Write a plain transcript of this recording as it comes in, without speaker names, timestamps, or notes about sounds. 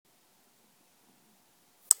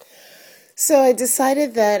So I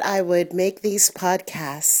decided that I would make these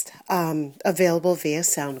podcasts available via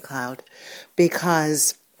SoundCloud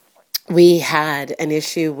because we had an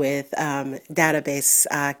issue with database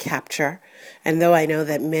capture. And though I know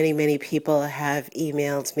that many people have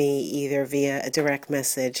emailed me either via a direct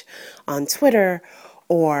message on Twitter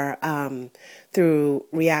or through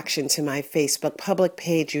reaction to my Facebook public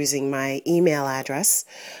page using my email address,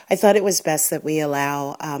 I thought it was best that we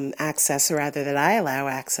allow access, or rather that I allow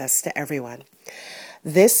access to everyone.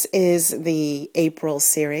 This is the April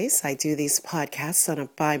series. I do these podcasts on a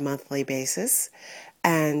bi-monthly basis.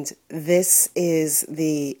 And this is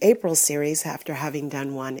the April series after having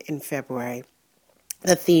done one in February.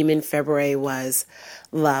 The theme in February was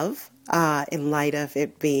love, in light of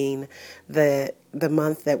it being the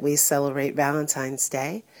month that we celebrate Valentine's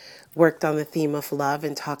Day. Worked on the theme of love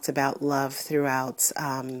and talked about love throughout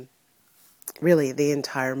really the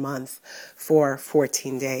entire month for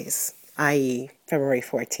 14 days, i.e. February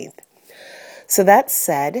 14th. So that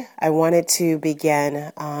said, I wanted to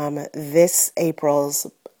begin this April's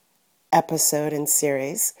episode and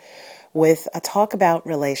series with a talk about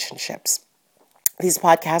relationships. These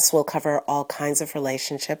podcasts will cover all kinds of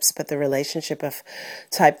relationships, but the relationship of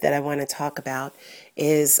type that I want to talk about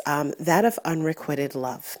is that of unrequited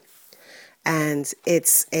love. And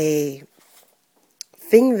it's a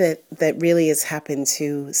thing that really has happened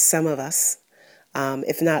to some of us,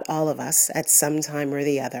 if not all of us, at some time or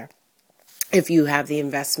the other. If you have the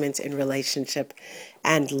investment in relationship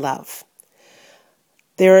and love.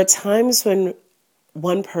 There are times when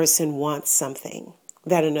one person wants something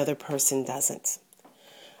that another person doesn't.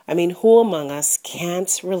 I mean, who among us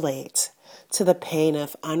can't relate to the pain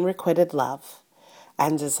of unrequited love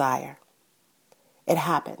and desire? It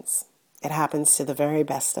happens. It happens to the very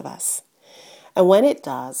best of us. And when it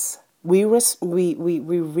does, we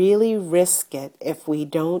really risk it if we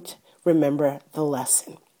don't remember the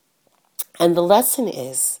lesson. And the lesson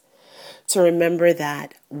is to remember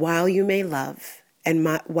that while you may love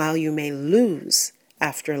and while you may lose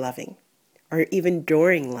after loving, or even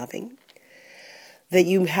during loving, that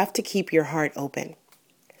you have to keep your heart open.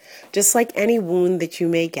 Just like any wound that you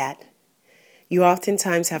may get, you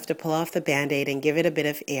oftentimes have to pull off the Band-Aid and give it a bit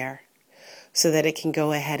of air so that it can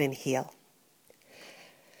go ahead and heal.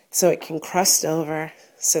 So it can crust over,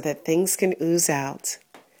 so that things can ooze out,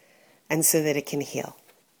 and so that it can heal.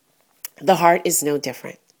 The heart is no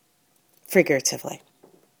different, figuratively.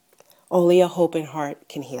 Only a open heart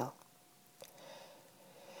can heal.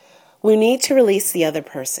 We need to release the other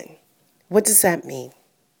person. What does that mean?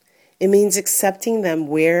 It means accepting them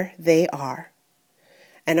where they are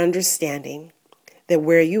and understanding that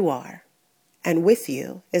where you are and with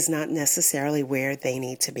you is not necessarily where they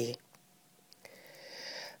need to be.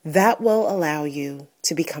 That will allow you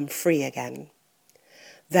to become free again.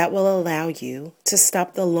 That will allow you to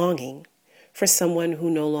stop the longing for someone who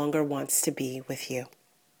no longer wants to be with you.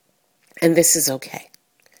 And this is okay.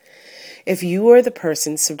 If you are the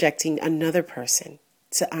person subjecting another person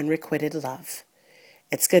to unrequited love,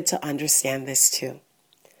 it's good to understand this too.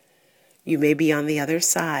 You may be on the other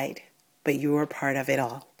side, but you are part of it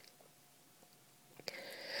all.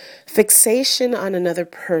 Fixation on another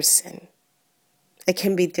person, it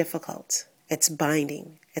can be difficult. It's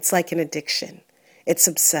binding. It's like an addiction. It's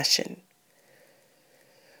obsession.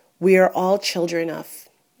 We are all children of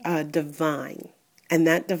divine, and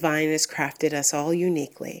that divine has crafted us all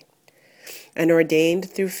uniquely and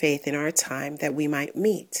ordained through faith in our time that we might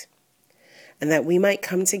meet and that we might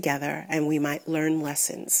come together and we might learn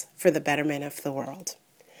lessons for the betterment of the world.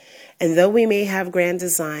 And though we may have grand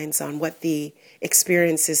designs on what the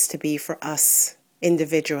experience is to be for us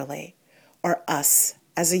individually or us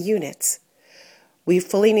as a unit, we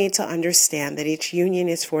fully need to understand that each union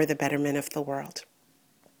is for the betterment of the world.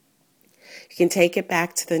 You can take it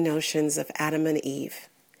back to the notions of Adam and Eve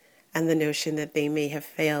and the notion that they may have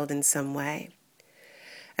failed in some way.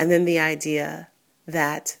 And then the idea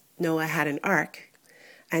that Noah had an ark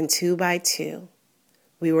and 2 by 2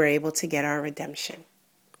 we were able to get our redemption.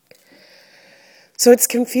 So it's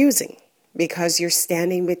confusing because you're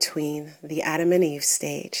standing between the Adam and Eve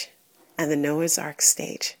stage and the Noah's Ark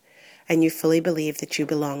stage, and you fully believe that you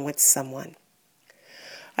belong with someone.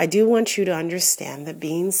 I do want you to understand that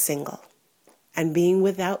being single and being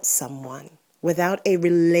without someone, without a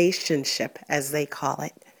relationship, as they call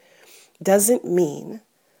it, doesn't mean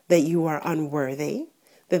that you are unworthy,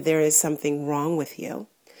 that there is something wrong with you.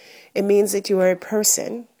 It means that you are a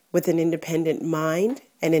person with an independent mind,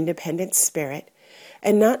 an independent spirit,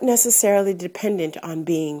 and not necessarily dependent on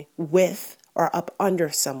being with or up under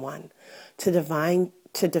someone to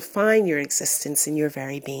define your existence and your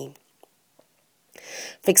very being.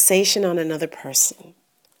 Fixation on another person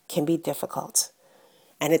can be difficult,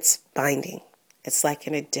 and it's binding. It's like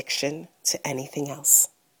an addiction to anything else.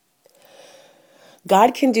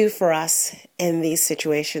 God can do for us in these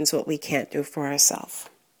situations what we can't do for ourselves.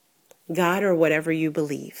 God, or whatever you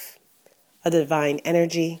believe, a divine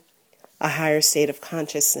energy, a higher state of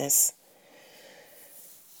consciousness,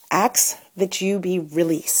 asks that you be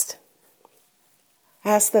released.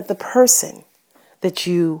 Ask that the person that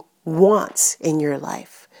you want in your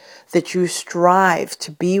life, that you strive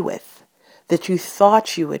to be with, that you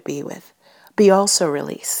thought you would be with, be also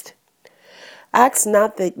released. Ask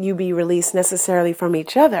not that you be released necessarily from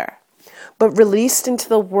each other, but released into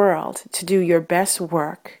the world to do your best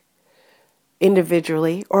work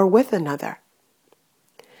individually or with another.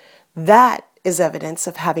 That is evidence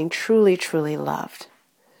of having truly, truly loved,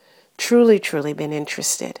 truly, truly been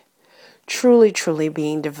interested, truly, truly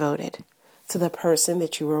being devoted to the person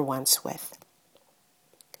that you were once with.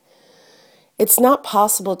 It's not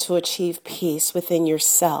possible to achieve peace within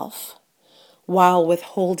yourself while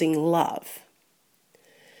withholding love.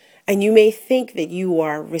 And you may think that you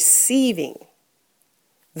are receiving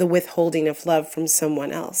the withholding of love from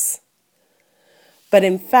someone else. But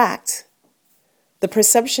in fact, the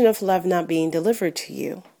perception of love not being delivered to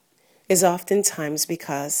you is oftentimes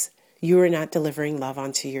because you are not delivering love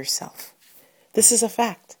onto yourself. This is a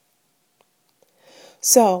fact.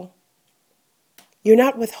 So, you're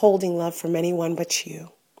not withholding love from anyone but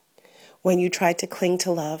you when you try to cling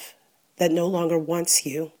to love that no longer wants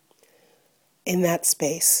you in that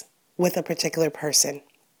space with a particular person.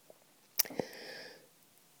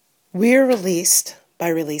 We're released by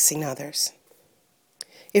releasing others.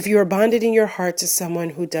 If you are bonded in your heart to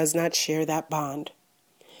someone who does not share that bond,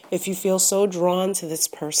 if you feel so drawn to this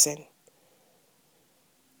person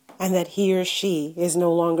and that he or she is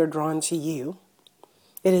no longer drawn to you,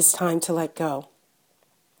 it is time to let go.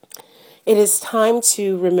 It is time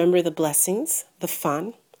to remember the blessings, the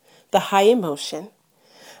fun, the high emotion,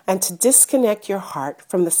 and to disconnect your heart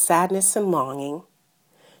from the sadness and longing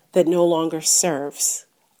that no longer serves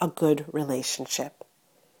a good relationship.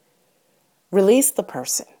 Release the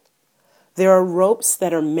person. There are ropes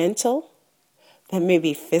that are mental, that may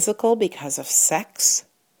be physical because of sex,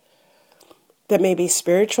 that may be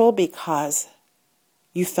spiritual because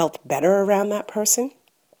you felt better around that person.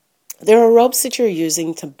 There are ropes that you're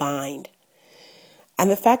using to bind. And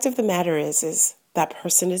the fact of the matter is that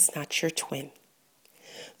person is not your twin.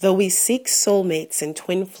 Though we seek soulmates and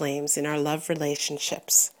twin flames in our love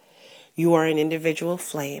relationships, you are an individual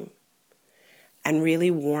flame and really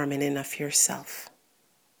warm and enough yourself.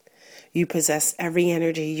 You possess every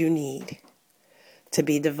energy you need to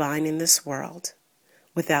be divine in this world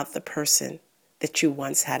without the person that you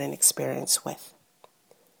once had an experience with.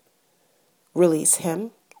 Release him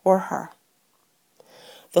or her.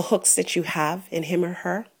 The hooks that you have in him or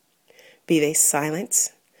her, be they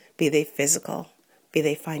silent, be they physical, be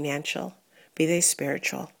they financial, be they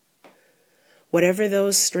spiritual. Whatever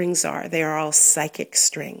those strings are, they are all psychic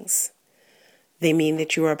strings. They mean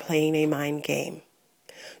that you are playing a mind game.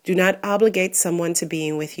 Do not obligate someone to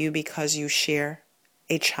being with you because you share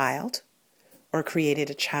a child or created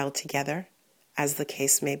a child together, as the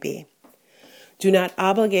case may be. Do not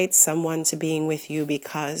obligate someone to being with you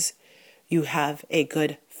because you have a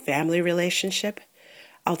good family relationship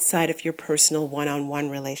outside of your personal one-on-one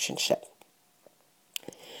relationship.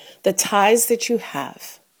 The ties that you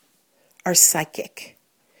have are psychic,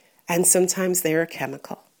 and sometimes they are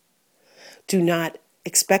chemical. Do not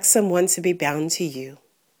expect someone to be bound to you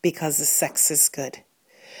because the sex is good,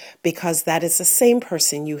 because that is the same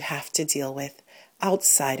person you have to deal with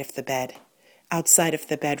outside of the bed, outside of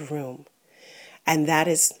the bedroom. And that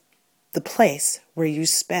is the place where you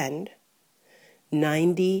spend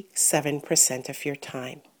 97% of your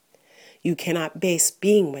time. You cannot base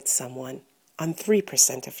being with someone on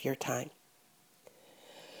 3% of your time.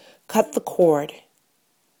 Cut the cord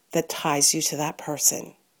that ties you to that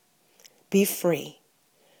person. Be free.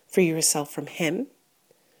 Free yourself from him.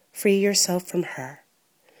 Free yourself from her.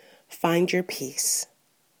 Find your peace.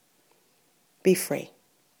 Be free.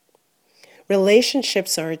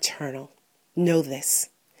 Relationships are eternal. Know this.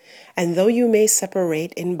 And though you may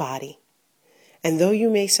separate in body, and though you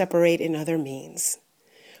may separate in other means,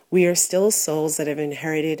 we are still souls that have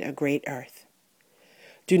inherited a great earth.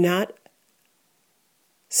 Do not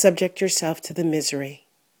subject yourself to the misery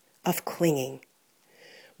of clinging.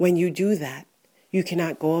 When you do that, you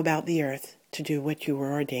cannot go about the earth to do what you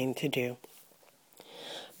were ordained to do.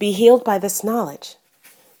 Be healed by this knowledge,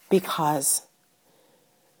 because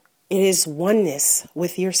it is oneness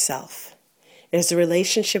with yourself. It is a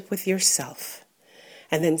relationship with yourself.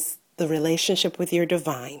 And then the relationship with your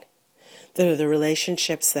divine. They're the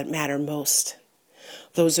relationships that matter most.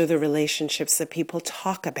 Those are the relationships that people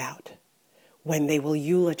talk about when they will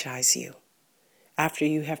eulogize you after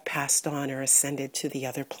you have passed on or ascended to the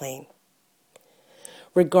other plane.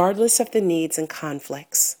 Regardless of the needs and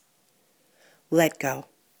conflicts, let go.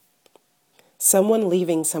 Someone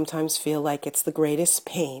leaving sometimes feel like it's the greatest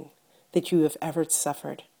pain that you have ever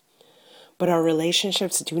suffered. But our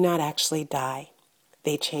relationships do not actually die.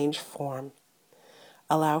 They change form.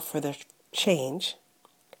 Allow for the change.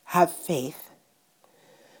 Have faith.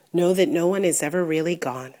 Know that no one is ever really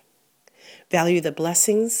gone. Value the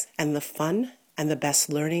blessings and the fun and the best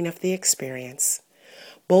learning of the experience.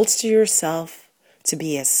 Bolster yourself to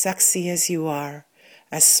be as sexy as you are,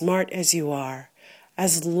 as smart as you are,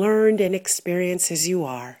 as learned and experienced as you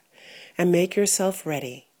are, and make yourself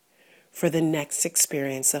ready for the next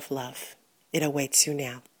experience of love. It awaits you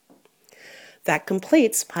now. That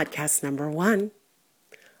completes podcast number 1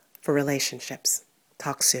 for relationships.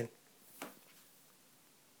 Talk soon.